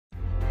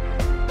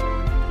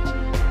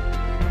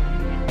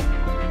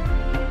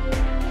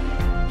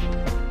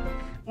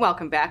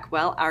Welcome back.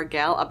 Well, our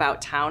gal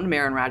about town,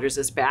 MarenLRogers,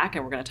 is back,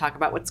 and we're going to talk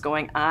about what's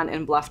going on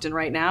in Bluffton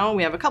right now.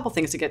 We have a couple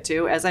things to get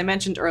to. As I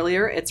mentioned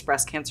earlier, it's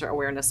Breast Cancer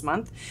Awareness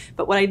Month,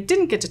 but what I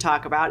didn't get to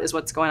talk about is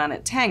what's going on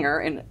at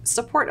Tanger in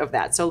support of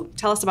that. So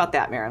tell us about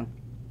that, Maren.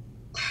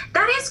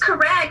 That is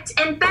correct.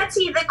 And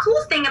Betsy, the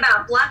cool thing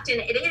about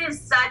Bluffton, it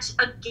is such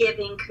a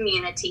giving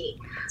community.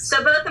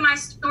 So both of my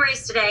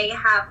stories today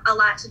have a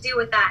lot to do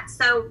with that.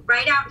 So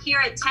right out here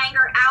at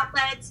Tanger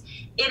Outlets,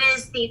 it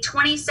is the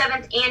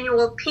 27th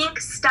annual Pink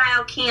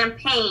Style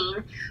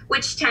campaign,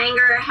 which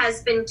Tanger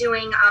has been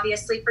doing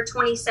obviously for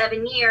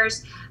 27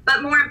 years.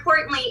 But more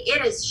importantly,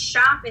 it is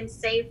shop and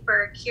save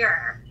for a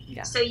cure.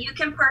 Yeah. So you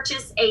can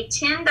purchase a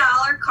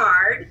 $10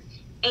 card,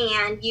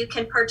 and you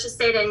can purchase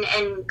it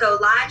and go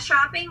live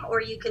shopping,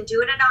 or you can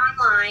do it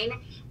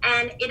online.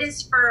 And it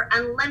is for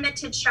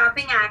unlimited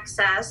shopping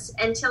access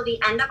until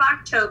the end of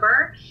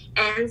October,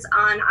 ends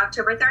on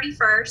October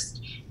 31st.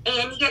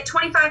 And you get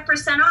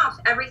 25% off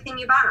everything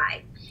you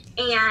buy.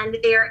 And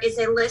there is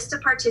a list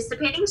of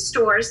participating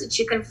stores that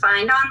you can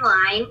find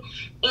online.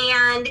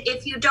 And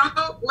if you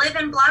don't live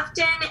in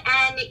Bluffton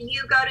and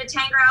you go to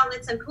Tanger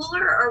Outlets and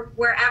Pooler or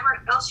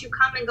wherever else you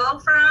come and go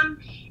from,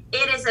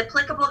 it is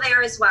applicable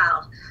there as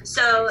well.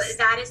 So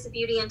that is the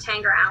beauty in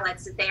Tanger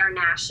Outlets, that they are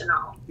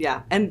national.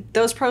 Yeah, and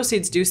those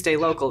proceeds do stay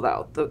local,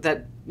 though,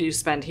 that you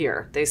spend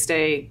here. They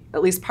stay,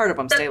 at least part of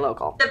them stay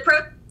local.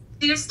 The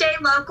do stay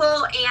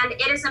local, and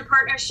it is in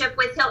partnership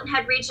with Hilton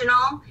Head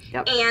Regional.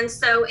 Yep. And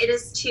so it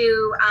is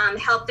to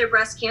help their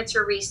breast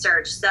cancer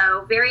research.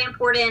 So very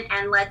important,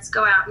 and let's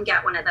go out and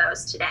get one of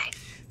those today.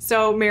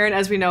 So, Maren,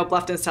 as we know,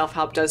 Bluffton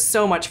Self-Help does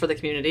so much for the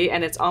community,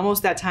 and it's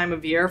almost that time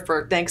of year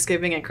for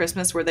Thanksgiving and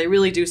Christmas where they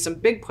really do some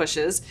big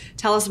pushes.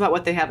 Tell us about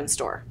what they have in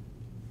store.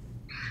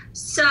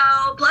 So,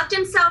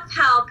 Bluffton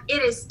Self-Help,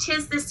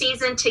 tis the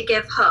season to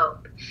give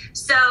hope.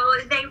 So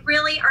they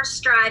really are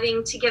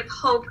striving to give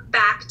hope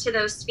back to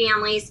those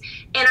families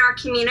in our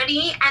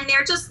community, and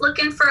they're just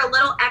looking for a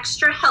little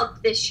extra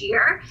help this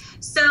year.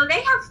 So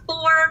they have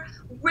 4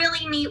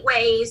 really neat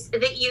ways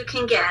that you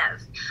can give.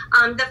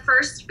 The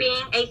first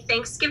being a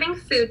Thanksgiving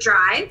food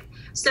drive.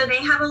 So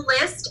they have a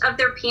list of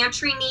their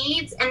pantry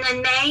needs, and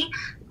then they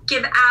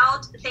give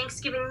out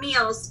Thanksgiving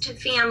meals to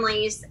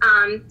families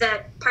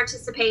that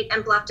participate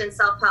in Bluffton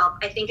Self-Help.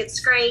 I think it's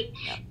great.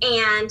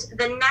 And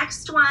the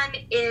next one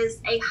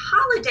is a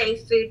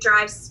holiday food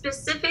drive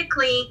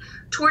specifically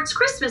towards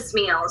Christmas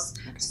meals.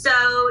 So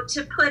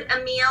to put a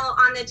meal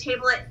on the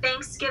table at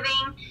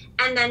Thanksgiving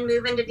and then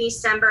move into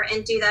December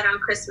and do that on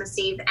Christmas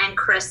Eve and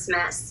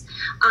Christmas.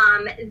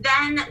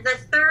 Then the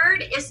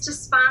third is to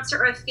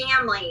sponsor a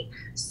family.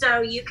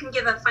 So you can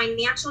give a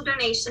financial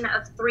donation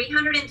of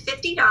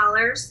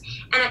 $350,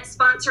 and it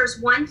sponsors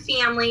one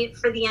family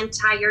for the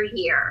entire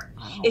year.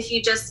 Wow. If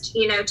you just,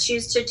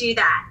 choose to do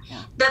that.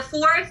 Yeah. The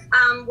fourth,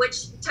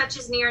 which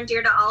touches near and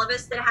dear to all of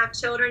us that have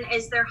children,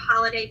 is their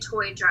holiday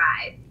toy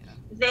drive.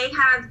 They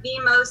have the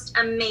most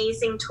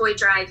amazing toy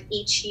drive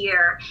each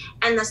year,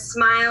 and the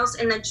smiles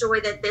and the joy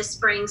that this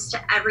brings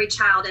to every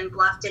child in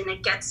Bluffton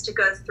that gets to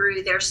go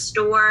through their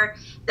store,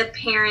 the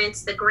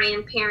parents, the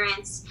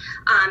grandparents.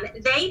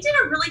 They did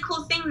a really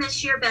cool thing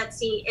this year,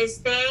 Betsy, is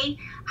they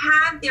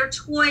have their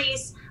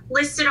toys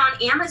listed on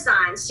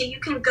Amazon. So you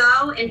can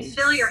go and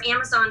fill your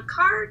Amazon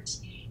cart,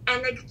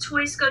 and the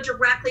toys go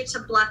directly to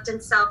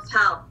Bluffton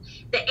Self-Help.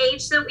 The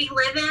age that we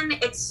live in,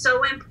 it's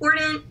so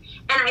important,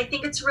 and I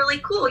think it's really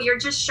cool. You're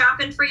just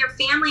shopping for your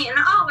family, and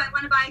I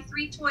want to buy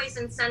 3 toys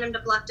and send them to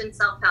Bluffton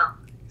Self-Help.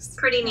 It's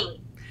pretty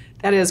neat.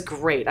 That is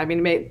great. I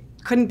mean, it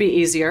couldn't be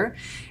easier.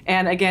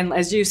 And again,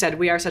 as you said,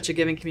 we are such a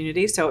giving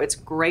community, so it's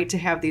great to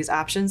have these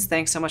options.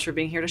 Thanks so much for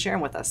being here to share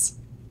them with us.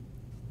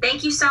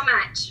 Thank you so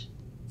much.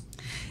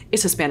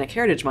 It's Hispanic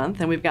Heritage Month,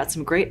 and we've got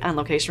some great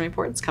on-location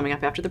reports coming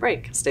up after the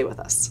break. Stay with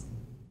us.